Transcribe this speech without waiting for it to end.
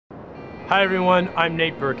Hi everyone, I'm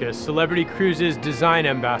Nate Berkus, Celebrity Cruises Design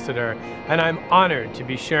Ambassador, and I'm honored to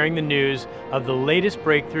be sharing the news of the latest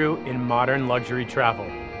breakthrough in modern luxury travel.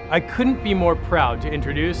 I couldn't be more proud to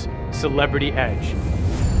introduce Celebrity Edge,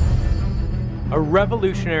 a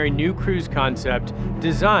revolutionary new cruise concept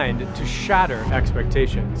designed to shatter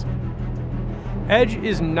expectations. Edge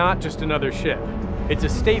is not just another ship, it's a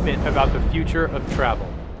statement about the future of travel.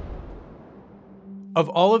 Of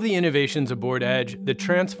all of the innovations aboard Edge, the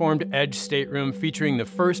transformed Edge stateroom featuring the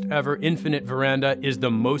first ever infinite veranda is the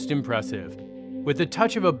most impressive. With the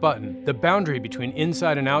touch of a button, the boundary between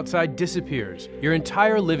inside and outside disappears. Your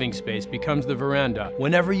entire living space becomes the veranda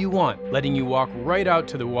whenever you want, letting you walk right out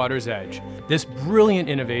to the water's edge. This brilliant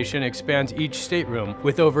innovation expands each stateroom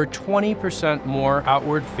with over 20% more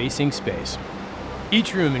outward-facing space.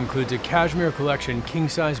 Each room includes a Cashmere Collection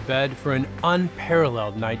king-size bed for an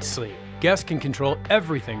unparalleled night's sleep. Guests can control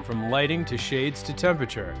everything from lighting to shades to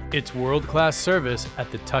temperature. It's world-class service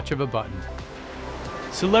at the touch of a button.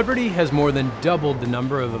 Celebrity has more than doubled the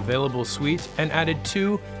number of available suites and added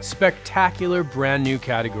 2 spectacular brand new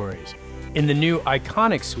categories. In the new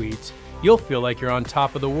Iconic Suites, you'll feel like you're on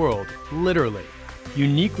top of the world, literally.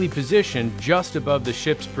 Uniquely positioned just above the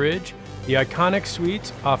ship's bridge, the Iconic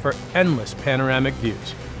Suites offer endless panoramic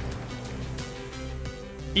views.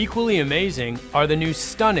 Equally amazing are the new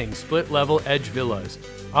stunning split-level Edge Villas,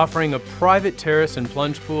 offering a private terrace and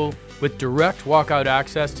plunge pool with direct walkout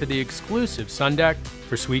access to the exclusive sun deck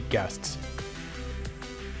for suite guests.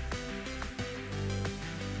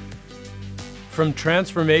 From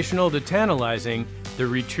transformational to tantalizing, the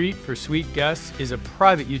retreat for suite guests is a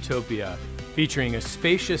private utopia, featuring a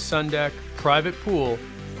spacious sun deck, private pool,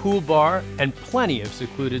 pool bar, and plenty of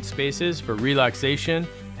secluded spaces for relaxation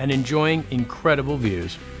and enjoying incredible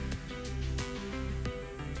views.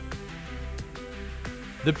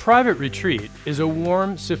 The Private Retreat is a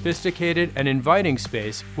warm, sophisticated, and inviting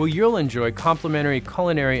space where you'll enjoy complimentary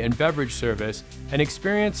culinary and beverage service and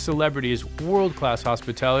experience Celebrity's world-class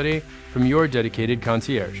hospitality from your dedicated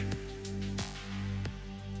concierge.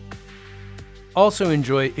 Also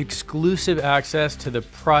enjoy exclusive access to the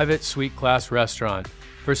private suite class restaurant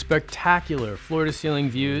for spectacular floor-to-ceiling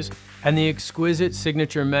views and the exquisite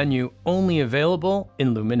signature menu only available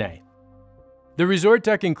in Luminée. The resort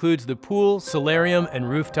deck includes the pool, solarium, and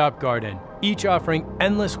rooftop garden, each offering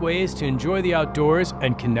endless ways to enjoy the outdoors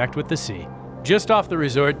and connect with the sea. Just off the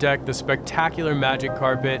resort deck, the spectacular Magic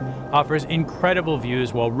Carpet offers incredible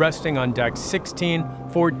views while resting on decks 16,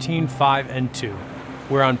 14, 5, and 2,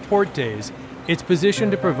 where on port days, it's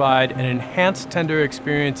positioned to provide an enhanced tender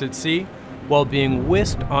experience at sea while being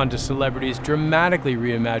whisked onto Celebrity's dramatically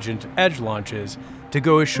reimagined Edge launches to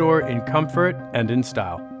go ashore in comfort and in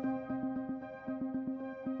style.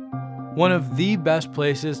 One of the best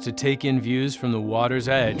places to take in views from the water's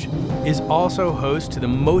edge is also host to the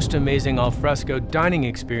most amazing alfresco dining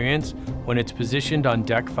experience when it's positioned on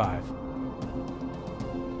Deck 5.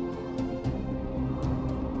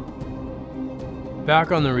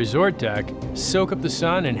 Back on the resort deck, soak up the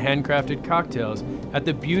sun and handcrafted cocktails at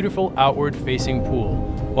the beautiful outward-facing pool,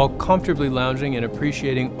 while comfortably lounging and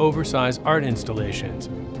appreciating oversized art installations.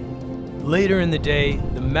 Later in the day,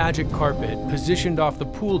 the Magic Carpet, positioned off the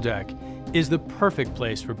pool deck, is the perfect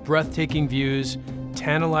place for breathtaking views,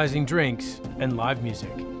 tantalizing drinks, and live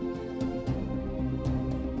music.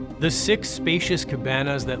 The 6 spacious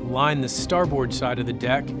cabanas that line the starboard side of the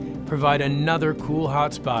deck provide another cool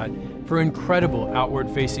hotspot for incredible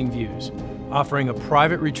outward-facing views, offering a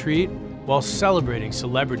private retreat while celebrating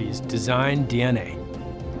Celebrity's design DNA.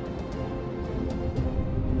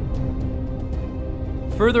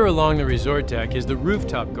 Further along the resort deck is the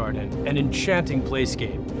rooftop garden, an enchanting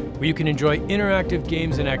playscape, where you can enjoy interactive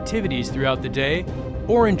games and activities throughout the day,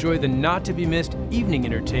 or enjoy the not-to-be-missed evening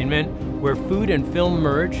entertainment where food and film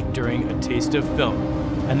merge during a taste of film,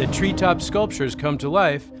 and the treetop sculptures come to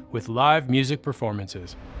life with live music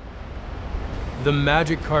performances. The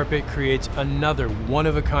Magic Carpet creates another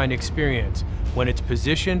one-of-a-kind experience when it's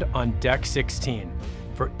positioned on Deck 16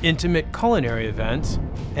 for intimate culinary events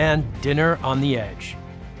and dinner on the edge,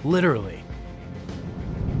 literally.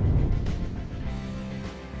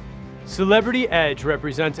 Celebrity Edge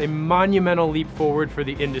represents a monumental leap forward for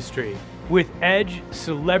the industry. With Edge,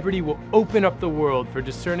 Celebrity will open up the world for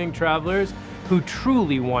discerning travelers who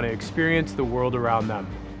truly want to experience the world around them.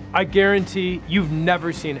 I guarantee you've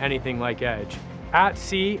never seen anything like Edge, at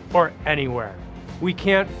sea or anywhere. We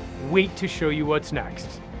can't wait to show you what's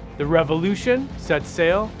next. The revolution sets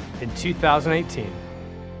sail in 2018.